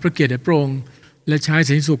ที่ถวายพระเกียรติแด่พระองค์และใช้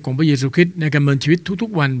สันติสุขของพระเยซูคริสต์ในการดำเนินชีวิตทุ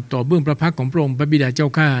กๆวันต่อเบื้องพระพักของพระองค์พระบิดาเจ้า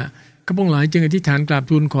ข้าข้าพงหลายจึงอธิษฐานกราบ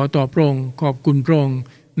ทูลขอต่อพระองค์ขอบคุณพระองค์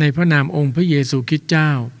ในพระนามองค์พระเยซูคริสต์เจ้า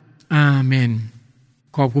อาเมน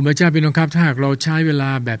ขอบคุณพระเจ้าพี่น้องครับถ้าหากเราใช้เวลา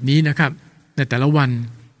แบบนี้นะครับในแต่ละวัน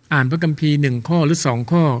อ่านพระคัมภีร์1ข้อหรือ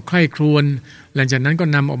2ข้อใคร่ครวญหลังจากนั้นก็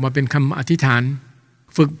นำออกมาเป็นคำอธิษฐาน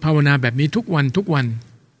ฝึกภาวนาแบบนี้ทุกวัน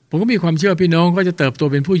ผมก็มีความเชื่อพี่น้องก็จะเติบโต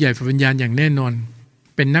เป็นผู้ใหญ่ฝ่ายวิญญาณอย่างแน่นอน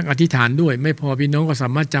เป็นนักอธิษฐานด้วยไม่พอพี่น้องก็สา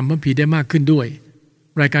มารถจำพระคัมภีร์ได้มากขึ้นด้วย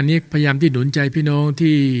รายการนี้พยายามที่หนุนใจพี่น้อง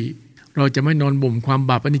ที่เราจะไม่นอนบ่มความ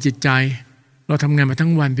บาปในจิตใจเราทำงานมาทั้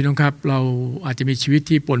งวันพี่น้องครับเราอาจจะมีชีวิต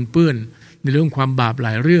ที่ปนเปื้อนในเรื่องความบาปหล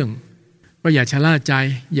ายเรื่องก็อย่าชะล่าใจ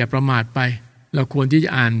อย่าประมาทไปเราควรที่จะ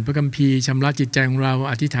อ่านพระคัมภีร์ชำระจิตใจของเรา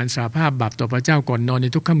อธิษฐานสารภาพบาปต่อพระเจ้าก่อนนอนใน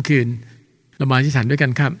ทุกค่ำคืนเรามาอธิษฐานด้วยกั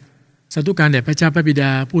นครับสาธุการแด่พระเจ้าพระบิด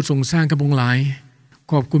าผู้ทรงสร้างข้าพงหลาย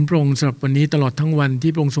ขอบคุณพระองค์สำหรับวันนี้ตลอดทั้งวัน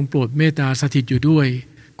ที่พระองค์ทรงโปรดเมตตาสถิตอยู่ด้วย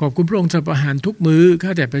ขอบคุณพระองค์สำหรับอาหารทุกมื้อข้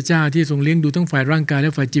าแต่พระเจ้าที่ทรงเลี้ยงดูทั้งฝ่ายร่างกายแล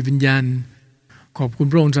ะฝ่ายจิตวิญญาณขอบคุณ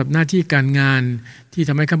พระองค์สำหรับหน้าที่การงานที่ท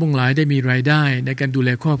ำให้ข้าพงหลายได้มีรายได้ในการดูแล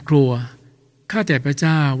ครอบครัวข้าแต่พระเ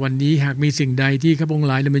จ้าวันนี้หากมีสิ่งใดที่ข้าพง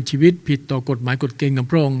หลายดำเนินชีวิตผิดต่อกฎหมายกฎเกณฑ์ของ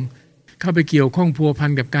พระองค์เข้าไปเกี่ยวข้องพัวพั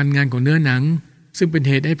นกับการงานของเนื้อหนังซึ่งเป็นเ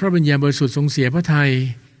หตุให้พระวิญญาณบริสุทธิ์ทรงเสียพระทัย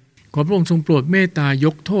ขอพระองค์ทรงโปรดเมตตาย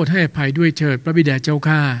กโทษให้อภัยด้วยเถิดพระบิดาเจ้า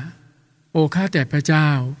ข้าโอ้ข้าแต่พระเจ้า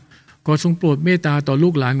ขอทรงโปรดเมตตาต่อลู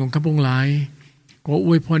กหลานของข้าพงหลายขออ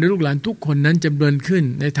วยพรให้ลูกหลานทุกคนนั้นจำเริญขึ้น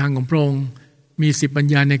ในทางของพระองค์มีสิบปัญ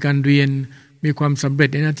ญาในการเรียนมีความสำเร็จ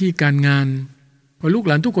ในหน้าที่การงานขอลูกห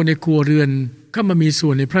ลานทุกคนในครัวเรือนเข้ามามีส่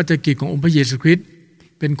วนในพระราชกิจขององค์พระเยซูคริสต์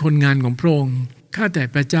เป็นคนงานของพระองค์ข้าแต่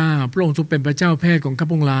พระเจ้าพระองค์ทรงเป็นพระเจ้าแพทย์ของข้า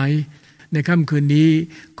พงหลายในค่ำคืนนี้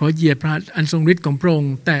ขอเหยียดพระอันทรงฤทธิ์ของพระอง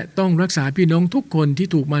ค์แต่ต้องรักษาพี่น้องทุกคนที่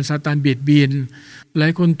ถูกมารซาตานเบียดเบียนหลา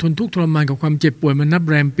ยคนทนทุกข์ทรมานกับความเจ็บป่วยมานับ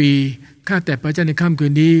แรมปีข้าแต่พระเจ้าในค่ำคื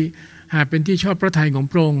นนี้หากเป็นที่ชอบพระทัยของ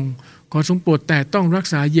พระองค์ขอทรงโปรดแต่ต้องรัก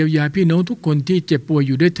ษาเยียวยาพี่น้องทุกคนที่เจ็บป่วยอ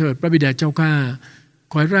ยู่ด้วยเถิดพระบิดาเจ้าข้า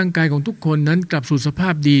ขอให้ร่างกายของทุกคนนั้นกลับสู่สภา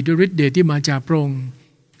พดีด้วยฤทธิ์เดชที่มาจากพระองค์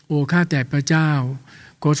โอ้ข้าแต่พระเจ้า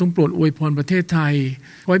ขอทรงโปรดอวยพรประเทศไทย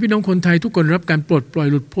ขอให้พี่น้องคนไทยทุกคนรับการปลดปล่อย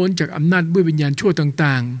หลุดพ้นจากอำนาจมืดวิญญาณชั่ว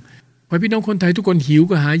ต่างๆขอให้พี่น้องคนไทยทุกคนหิว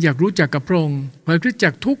กระหายอยากรู้จักกับพระองค์ขอให้คริสตจั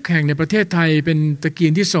กรทุกแห่งในประเทศไทยเป็นตะเกีย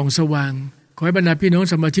งที่ส่องสว่างขอให้บรรดาพี่น้อง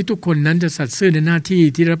สมาชิกทุกคนนั้นจะสัตย์ซื่อในหน้าที่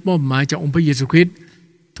ที่รับมอบหมายจากองค์พระเยซูคริสต์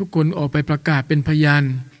ทุกคนออกไปประกาศเป็นพยาน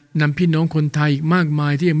นำพี่น้องคนไทยอีกมากมา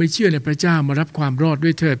ยที่ยังไม่เชื่อในพระเจ้ามารับความรอดด้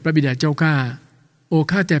วยเถิดพระบิดาเจ้าข้าโอ้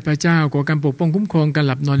ข้าแต่พระเจ้าขอการปกป้องคุ้มครองการ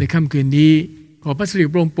หลับนอนในค่ำคืนนี้ขอพระสิริ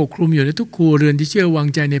พระองค์ปกคลุมอยู่ในทุกครัวเรือนที่เชื่อวาง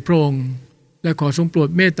ใจในพระองค์และขอทรงโปรด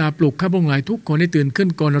เมตตาปลุกข้าพงหลายทุกคนให้ตื่นขึ้น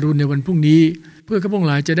ก่อนอรุณในวันพรุ่งนี้เพื่อข้าพงห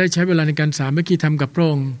ลายจะได้ใช้เวลาในการสามัคคีธรรมกับพระ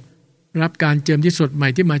องค์รับการเจิมที่สดใหม่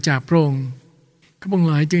ที่มาจากพระองค์ข้าพง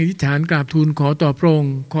หลายจึงอธิษฐานกราบทูลขอต่อพระอง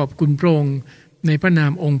ค์ขอบคุณพระองค์ในพระนา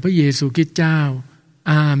มองค์พระเยซูคริสต์เจ้า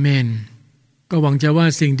อาเมนก็หวังจะว่า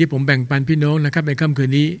สิ่งที่ผมแบ่งปันพี่น้องนะครับในค่ำคื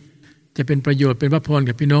นนี้จะเป็นประโยชน์เป็นพระพร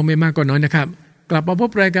กับพี่น้องไม่มากก็น้อยนะครับกลับมาพบ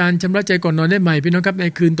รายการชำระใจก่อนนอนได้ใหม่พี่น้องครับใน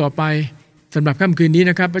คืนต่อไปสำหรับค่ำคืนนี้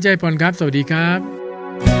นะครับพระเจ้าพรครับสวัสดีครับ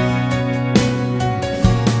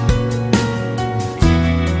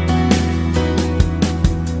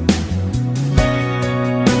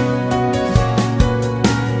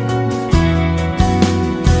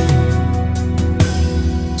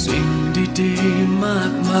สิ่งดีๆมา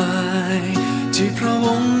กมายที่พระอ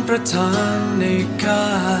งค์ประทานในข้า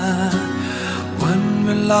วันเว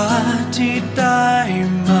ลาที่ได้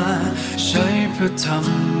มาใช้เพื่อท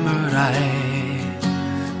ำอะไร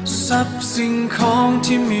ทรัพย์สิ่งของ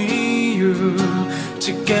ที่มีอยู่จ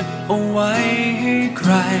ะเก็บเอาไว้ให้ใค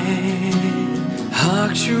รหา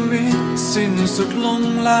กชีวิตสิ้นสุดลง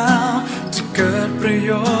แล้วจะเกิดประโ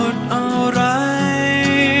ยชน์อะไร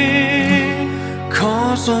ขอ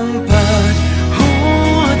ทรงเปิดหั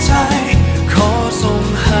วใจขอทรง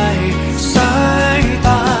ให้สายต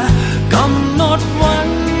ากำหนดวัน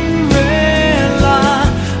เวลา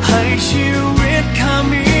ให้ชีวิตข้า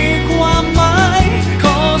มีความหมายข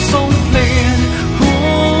อทรงเปลี่ยนหั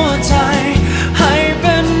วใจให้เ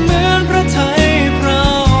ป็นเหมือนพระทัยพระ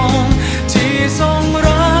องค์ที่ทรง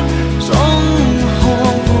รักทรงห่ว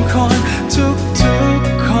งผู้คนทุก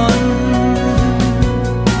ๆคน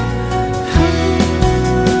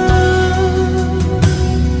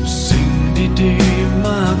สิ่งดีๆม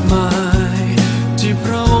ากมายที่พ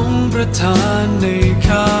ระองค์ประทานใน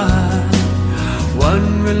ข้าวัน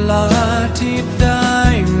เวลาที่ได้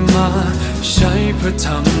มาใช้เพื่อท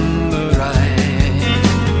ำ